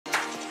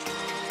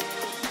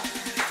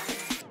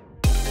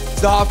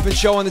The Hoffman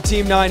Show on the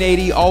Team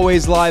 980,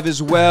 always live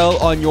as well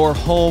on your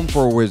home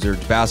for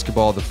Wizards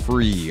basketball, the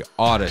free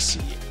Odyssey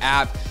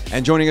app.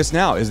 And joining us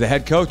now is the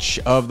head coach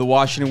of the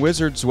Washington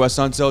Wizards, Wes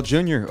Unseld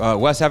Jr.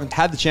 Wes, haven't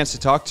had the chance to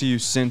talk to you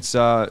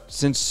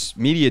since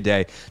media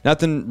day.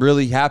 Nothing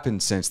really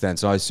happened since then,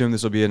 so I assume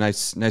this will be a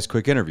nice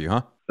quick interview,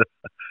 huh?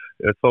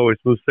 It's always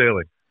smooth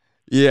sailing.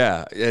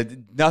 Yeah,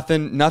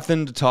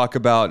 nothing to talk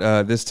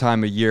about this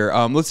time of year.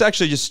 Let's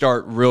actually just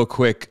start real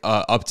quick,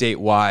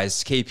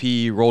 update-wise.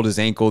 KP rolled his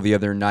ankle the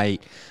other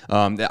night.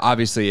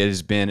 Obviously, it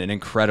has been an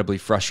incredibly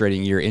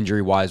frustrating year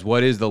injury-wise.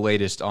 What is the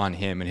latest on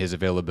him and his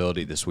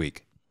availability this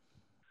week?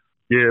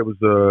 Yeah, it was,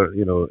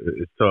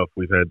 it's tough.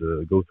 We've had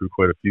to go through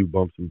quite a few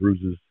bumps and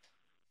bruises,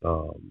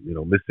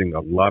 missing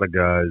a lot of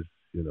guys,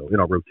 in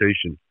our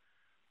rotation.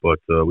 But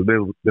we've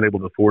been able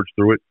to forge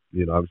through it.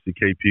 Obviously,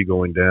 KP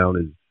going down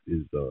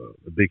is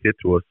a big hit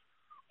to us.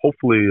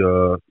 Hopefully,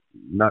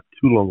 not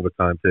too long of a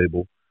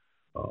timetable.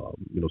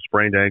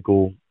 Sprained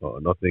ankle,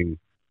 nothing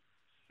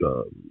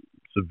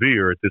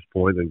severe at this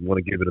point. They want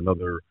to give it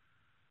another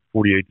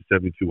 48 to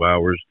 72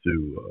 hours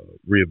to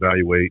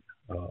reevaluate.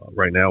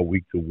 Right now,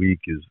 week to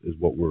week is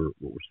what we're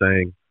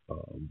saying.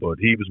 But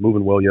he was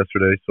moving well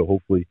yesterday, so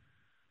hopefully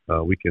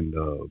we can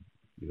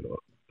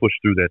push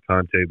through that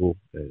timetable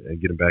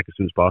and get him back as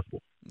soon as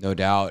possible. No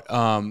doubt.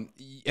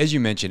 As you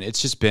mentioned,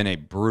 it's just been a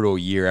brutal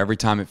year. Every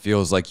time it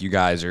feels like you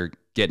guys are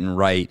getting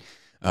right,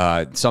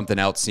 something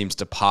else seems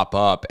to pop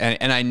up.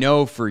 And I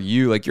know for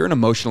you, like, you're an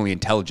emotionally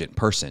intelligent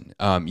person.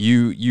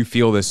 You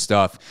feel this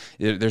stuff.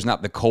 There's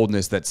not the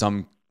coldness that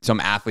some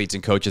athletes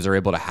and coaches are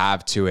able to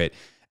have to it.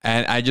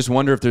 And I just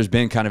wonder if there's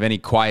been kind of any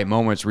quiet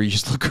moments where you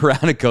just look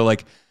around and go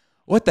like,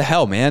 what the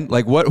hell, man?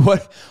 Like, why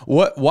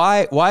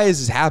is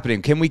this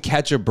happening? Can we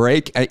catch a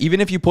break? Even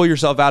if you pull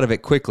yourself out of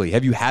it quickly,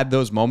 have you had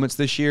those moments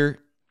this year?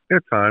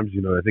 At times,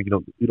 I think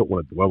you don't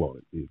want to dwell on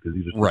it because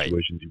these are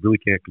situations you really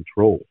can't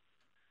control.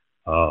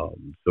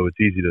 So it's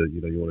easy to,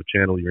 you want to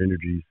channel your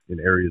energies in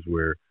areas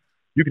where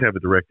you can have a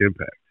direct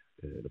impact.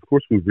 And of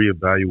course, we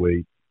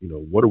reevaluate,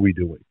 what are we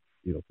doing,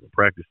 from a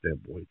practice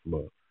standpoint, from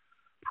a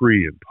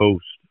pre and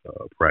post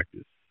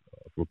practice,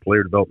 from a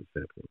player development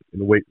standpoint, in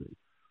the weight room.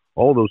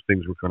 All those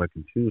things we're kind of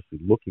continuously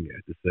looking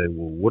at to say,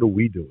 well, what are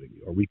we doing?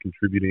 Are we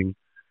contributing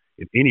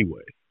in any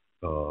way?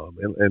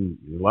 And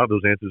a lot of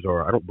those answers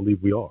are, I don't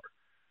believe we are.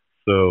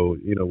 So,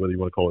 whether you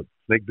want to call it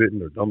snake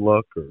bitten or dumb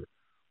luck or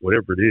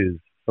whatever it is,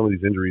 some of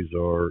these injuries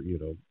are,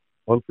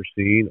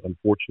 unforeseen,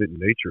 unfortunate in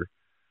nature.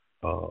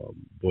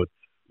 But,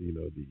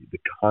 the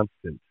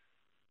constant,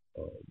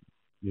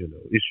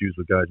 issues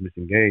with guys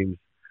missing games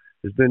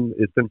it's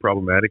been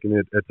problematic. And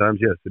at times,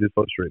 yes, it is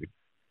frustrating.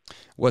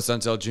 Wes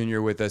Unseld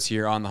Jr. with us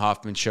here on the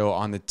Hoffman Show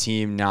on the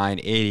Team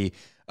 980.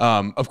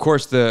 Of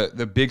course,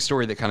 the big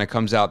story that kind of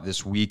comes out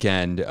this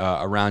weekend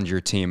around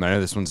your team, I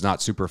know this one's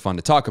not super fun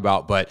to talk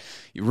about, but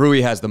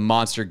Rui has the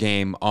monster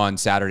game on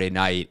Saturday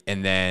night,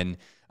 and then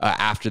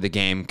after the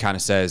game kind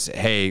of says,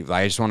 hey,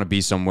 I just want to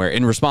be somewhere,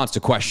 in response to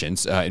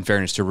questions, in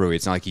fairness to Rui.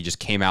 It's not like he just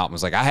came out and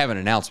was like, I have an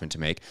announcement to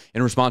make.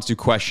 In response to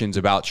questions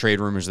about trade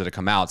rumors that have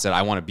come out, said,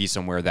 I want to be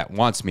somewhere that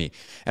wants me.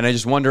 And I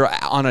just wonder,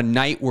 on a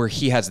night where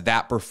he has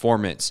that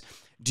performance,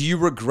 do you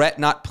regret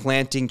not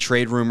planting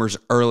trade rumors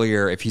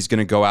earlier if he's going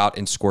to go out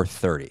and score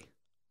 30?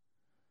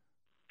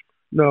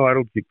 No, I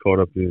don't get caught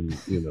up in,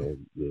 the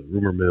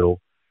rumor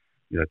mill.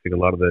 I think a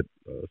lot of that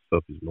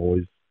stuff is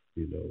noise.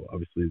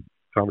 Obviously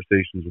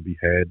conversations will be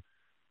had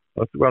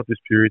throughout this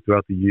period,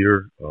 throughout the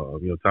year.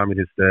 Tom and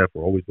his staff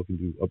are always looking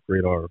to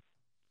upgrade our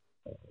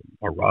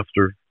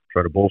roster,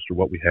 try to bolster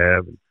what we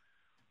have, and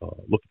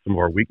look at some of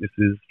our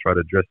weaknesses, try to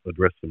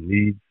address some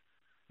needs.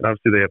 And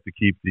obviously they have to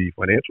keep the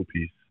financial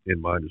piece in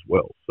mind as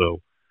well.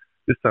 So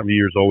this time of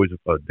year is always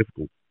a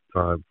difficult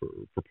time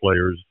for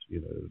players,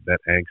 that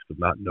angst of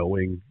not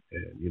knowing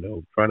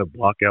and, trying to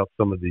block out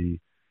some of the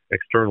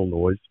external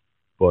noise.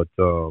 But,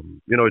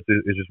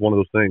 it's just one of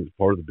those things,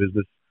 part of the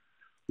business.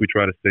 We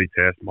try to stay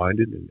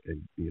task-minded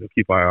and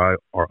keep our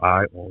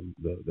eye on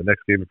the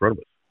next game in front of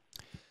us.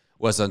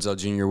 Wes Unseld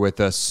Jr.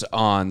 with us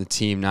on the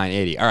Team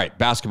 980. All right,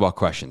 basketball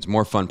questions,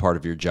 more fun part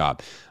of your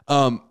job.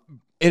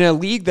 In a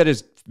league that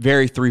is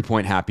very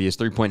three-point happy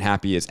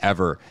as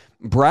ever,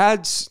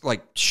 Brad's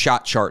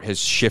shot chart has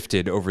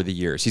shifted over the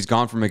years. He's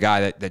gone from a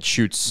guy that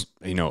shoots,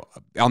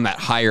 on that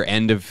higher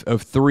end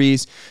of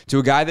threes to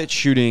a guy that's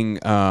shooting,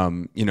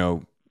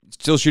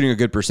 still shooting a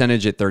good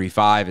percentage at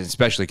 35,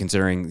 especially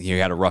considering he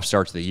had a rough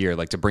start to the year.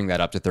 To bring that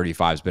up to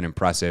 35 has been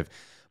impressive.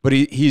 But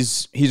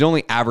he's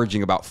only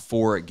averaging about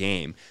 4 a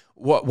game.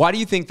 Why do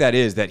you think that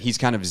is, that he's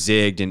kind of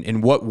zigged,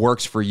 and what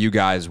works for you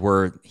guys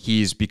where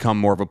he's become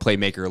more of a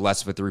playmaker,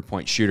 less of a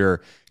three-point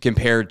shooter,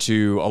 compared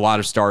to a lot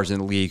of stars in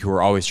the league who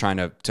are always trying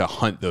to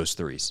hunt those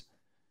threes?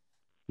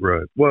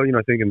 Right. Well,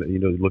 I think,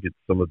 look at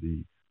some of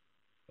the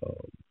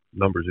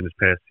numbers in his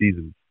past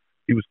seasons,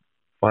 he was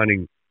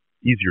finding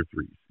easier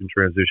threes in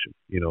transition.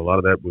 A lot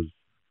of that was,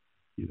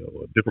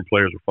 different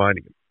players were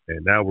finding him.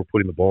 And now we're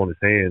putting the ball in his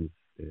hands.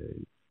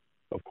 And,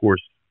 of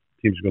course,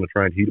 teams are going to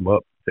try and heat him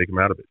up, take him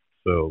out of it.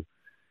 So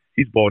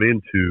he's bought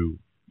into,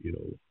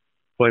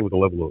 playing with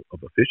a level of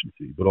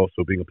efficiency, but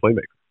also being a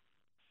playmaker.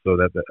 So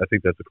I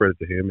think that's a credit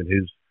to him and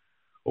his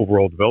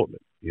overall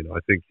development. I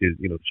think his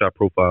the shot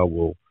profile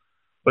will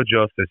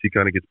adjust as he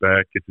kind of gets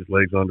back, gets his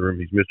legs under him.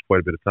 He's missed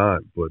quite a bit of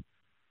time, but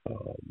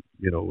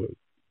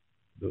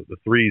the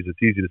threes,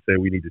 it's easy to say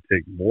we need to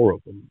take more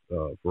of them.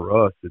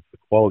 For us, it's the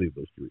quality of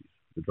those threes,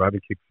 the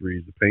driving kick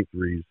threes, the paint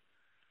threes.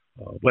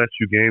 Last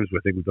few games, I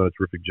think we've done a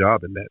terrific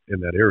job in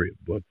that area.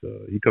 But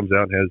he comes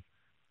out and has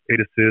 8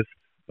 assists.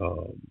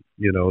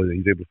 And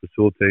he's able to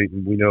facilitate,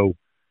 and we know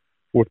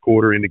fourth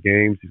quarter into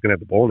games, he's going to have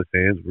the ball in his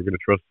hands. We're going to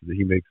trust that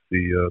he makes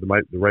the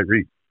right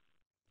read.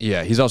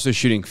 Yeah, he's also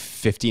shooting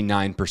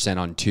 59%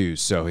 on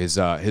twos, so his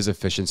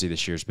efficiency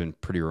this year has been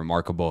pretty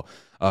remarkable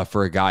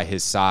for a guy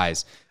his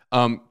size.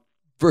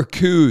 For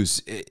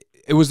Kuz,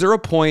 was there a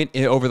point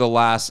over the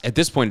last, at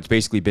this point, it's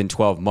basically been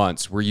 12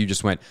 months where you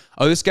just went,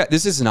 oh,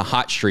 this isn't a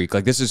hot streak.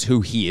 Like, this is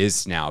who he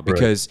is now.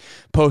 Because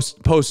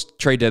post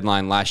trade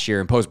deadline last year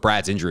and post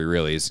Brad's injury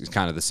really is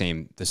kind of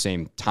the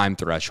same time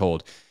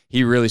threshold.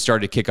 He really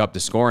started to kick up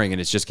the scoring,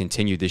 and it's just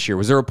continued this year.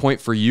 Was there a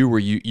point for you where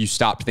you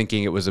stopped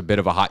thinking it was a bit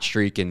of a hot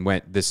streak and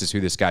went, this is who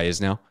this guy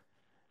is now?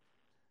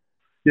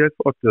 Yeah, I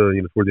thought,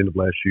 toward the end of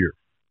last year.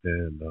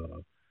 And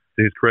to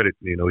his credit,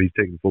 he's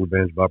taking full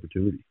advantage of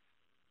opportunity.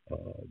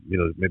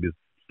 Maybe his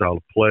style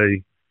of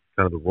play,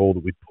 kind of the role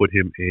that we put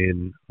him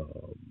in,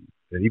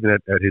 and even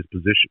at his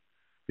position,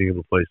 being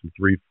able to play some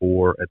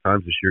 3-4 at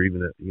times this year,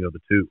 even at the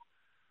 2.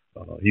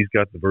 He's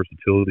got the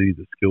versatility,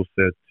 the skill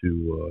set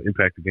to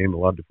impact the game in a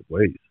lot of different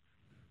ways.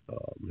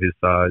 His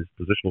size,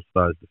 positional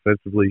size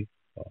defensively,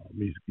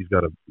 he's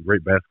got a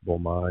great basketball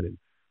mind and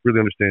really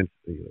understands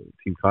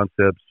team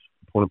concepts,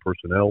 opponent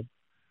personnel.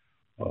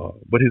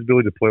 But his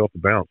ability to play off the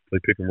bounce, play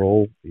pick and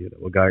roll,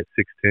 a guy at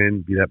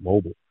 6'10", be that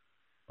mobile,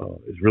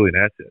 is really an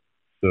asset.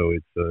 So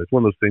it's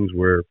one of those things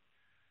where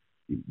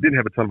he didn't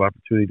have a ton of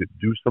opportunity to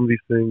do some of these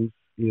things,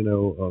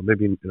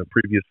 maybe in a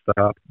previous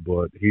stop,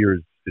 but here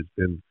has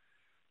been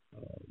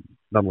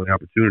not only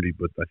opportunity,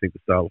 but I think the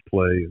style of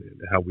play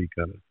and how we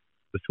kind of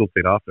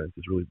facilitate offense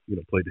has really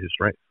played to his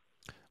strength.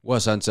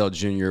 Wes Unseld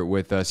Jr.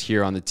 with us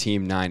here on the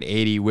Team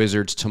 980.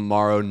 Wizards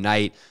tomorrow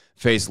night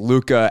face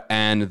Luka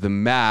and the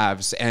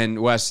Mavs.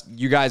 And Wes,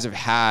 you guys have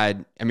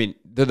had,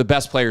 they're the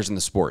best players in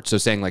the sport. So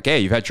saying like, hey,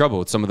 you've had trouble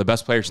with some of the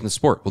best players in the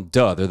sport. Well,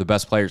 duh, they're the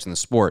best players in the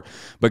sport.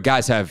 But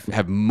guys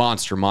have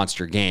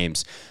monster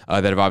games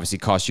that have obviously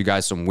cost you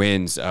guys some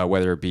wins,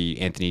 whether it be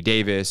Anthony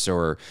Davis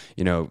or,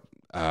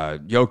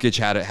 Jokic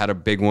had a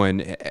big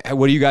one.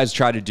 What do you guys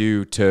try to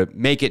do to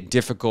make it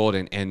difficult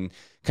and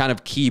kind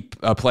of keep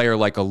a player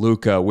like a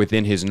Luka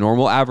within his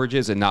normal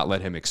averages and not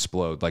let him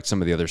explode like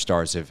some of the other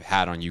stars have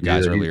had on you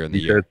guys earlier in the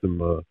year?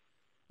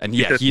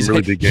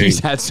 He's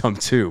had some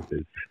too.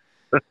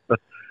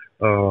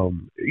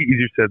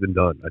 Easier said than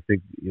done. I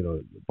think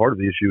part of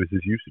the issue is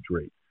his usage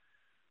rate,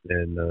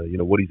 and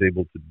what he's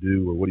able to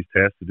do or what he's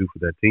tasked to do for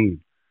that team.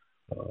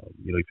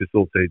 He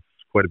facilitates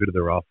quite a bit of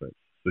their offense,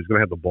 so he's going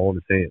to have the ball in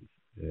his hands.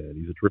 And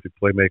he's a terrific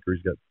playmaker.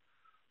 He's got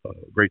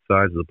great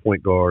size as a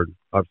point guard.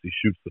 Obviously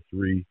shoots the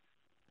 3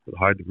 with a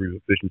high degree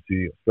of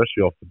efficiency,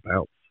 especially off the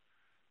bounce.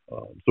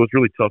 So it's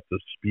really tough to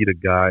speed a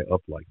guy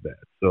up like that.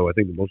 So I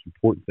think the most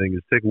important thing is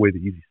take away the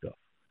easy stuff.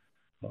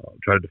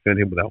 Try to defend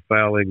him without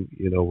fouling.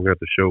 We're going to have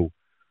to show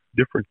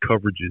different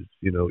coverages,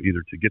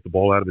 either to get the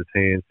ball out of his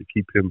hands, to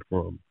keep him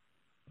from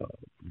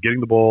getting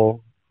the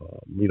ball,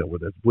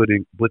 whether that's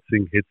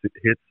blitzing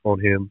hits on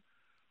him.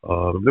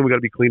 Then we got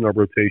to be clean in our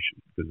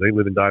rotation because they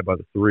live and die by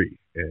the 3,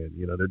 and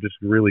they're just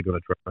really going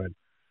to try and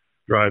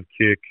drive,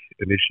 kick,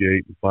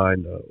 initiate, and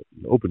find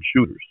open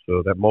shooters.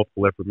 So that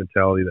multiple effort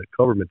mentality, that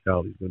cover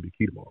mentality, is going to be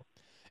key tomorrow.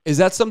 Is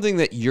that something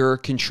that you're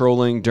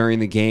controlling during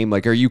the game?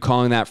 Like, are you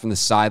calling that from the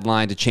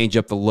sideline to change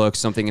up the look?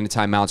 Something in the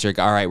timeouts, you're like,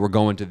 all right, we're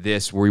going to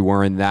this, we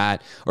were in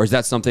that, or is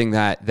that something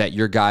that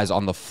your guys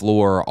on the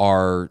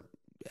floor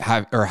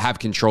have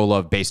control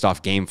of based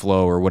off game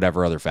flow or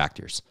whatever other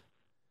factors?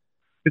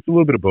 It's a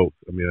little bit of both.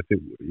 I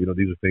think, these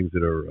are things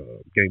that are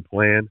game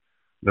plan.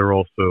 They're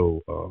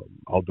also,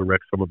 I'll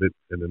direct some of it,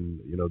 and then,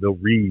 they'll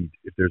read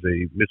if there's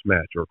a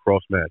mismatch or a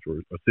cross match or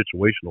a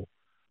situational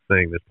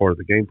thing that's part of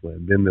the game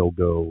plan. Then they'll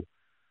go,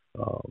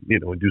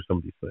 and do some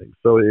of these things.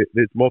 So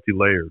it's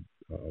multi-layered.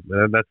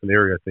 And that's an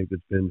area I think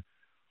that's been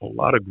a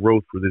lot of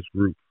growth for this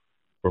group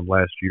from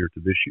last year to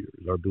this year,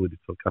 is our ability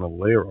to kind of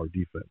layer our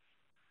defense.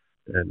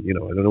 And,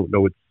 I don't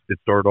know, it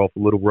started off a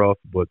little rough,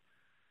 but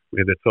we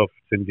had that tough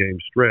 10-game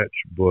stretch,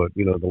 but,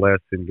 the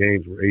last 10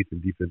 games were 8th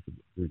in defensive,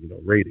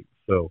 rating.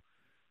 So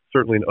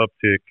certainly an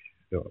uptick,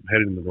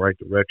 headed in the right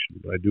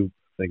direction. But I do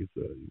think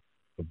it's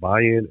a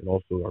buy-in and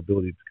also our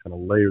ability to kind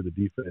of layer the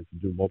defense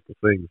and do multiple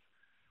things,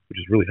 which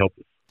has really helped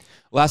us.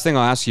 Last thing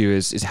I'll ask you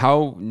is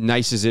how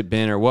nice has it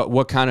been, or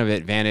what kind of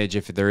advantage,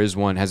 if there is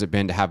one, has it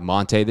been to have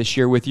Monte this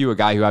year with you, a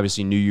guy who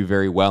obviously knew you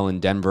very well in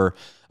Denver?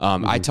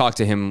 I talked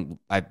to him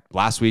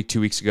last week,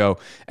 2 weeks ago,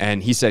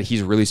 and he said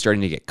he's really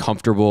starting to get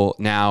comfortable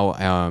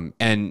now.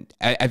 And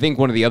I think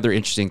one of the other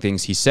interesting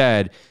things he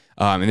said,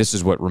 and this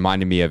is what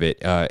reminded me of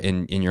it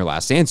in your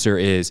last answer,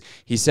 is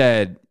he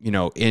said,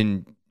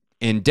 in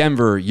in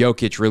Denver,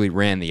 Jokic really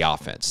ran the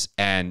offense,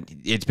 and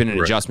it's been an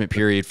adjustment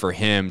period for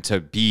him to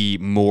be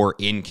more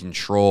in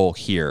control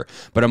here.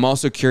 But I'm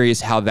also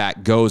curious how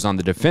that goes on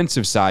the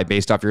defensive side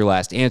based off your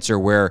last answer,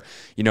 where,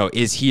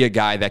 is he a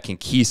guy that can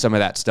key some of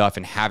that stuff,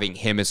 and having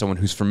him as someone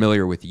who's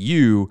familiar with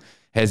you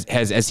has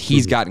as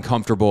he's gotten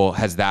comfortable,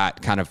 has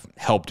that kind of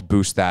helped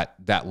boost that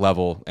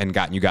level and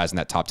gotten you guys in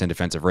that top 10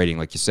 defensive rating,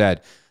 like you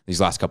said, these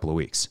last couple of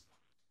weeks?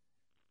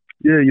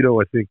 Yeah,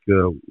 I think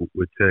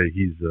with Tay,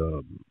 he's,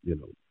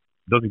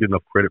 doesn't get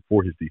enough credit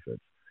for his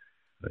defense.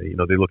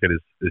 They look at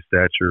his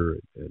stature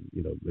and,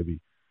 maybe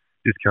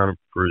discount him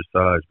for his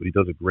size, but he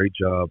does a great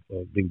job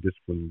of being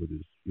disciplined with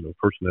his,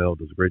 personnel,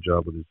 does a great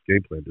job with his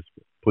game plan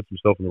discipline, puts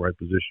himself in the right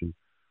position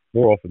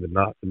more often than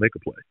not to make a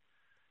play.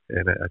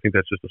 And I think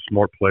that's just a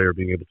smart player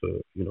being able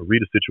to,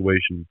 read a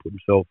situation, put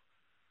himself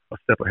a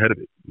step ahead of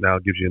it. Now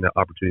it gives you an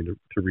opportunity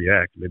to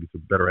react, maybe to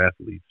better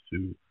athletes,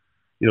 to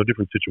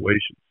different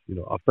situations.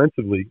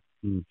 Offensively,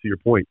 to your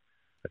point,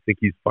 I think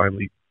he's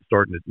finally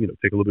starting to,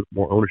 take a little bit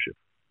more ownership.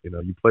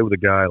 You play with a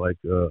guy like,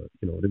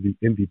 an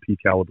MVP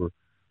caliber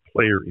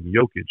player in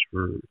Jokic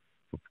for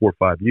 4 or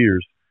 5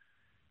 years,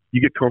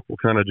 you get comfortable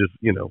kind of just,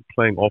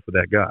 playing off of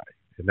that guy.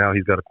 And now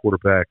he's got a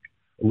quarterback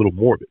a little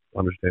more of it,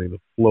 understanding the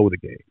flow of the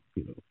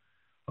game,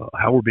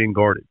 how we're being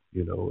guarded,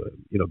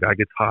 guy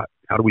gets hot.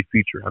 How do we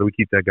feature? How do we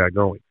keep that guy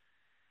going?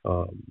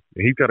 And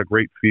he's got a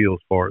great feel as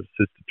far as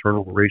assist to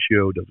turnover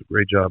ratio, does a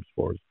great job as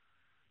far as,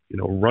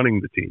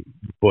 running the team.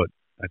 But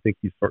I think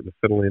he's starting to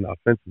settle in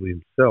offensively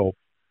himself,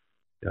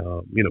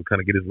 kind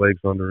of get his legs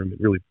under him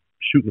and really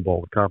shooting the ball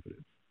with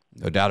confidence.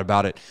 No doubt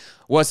about it.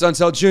 Wes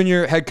Unseld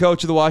Jr., head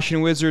coach of the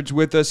Washington Wizards,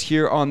 with us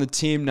here on the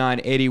Team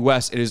 980.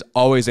 Wes, it is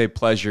always a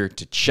pleasure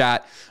to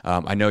chat.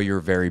 I know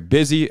you're very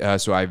busy,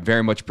 so I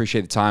very much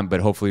appreciate the time,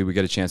 but hopefully we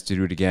get a chance to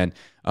do it again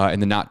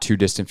in the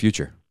not-too-distant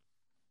future.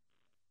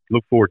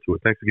 Look forward to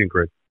it. Thanks again,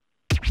 Craig.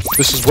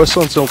 This is Wes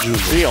Unseld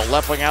Jr. Beal,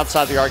 left wing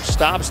outside the arc,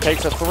 stops,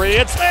 takes a three.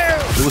 It's there!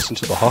 You listen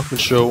to The Hoffman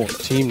Show on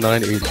Team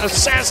 980.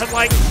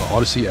 Assassin-like. The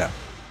Odyssey app.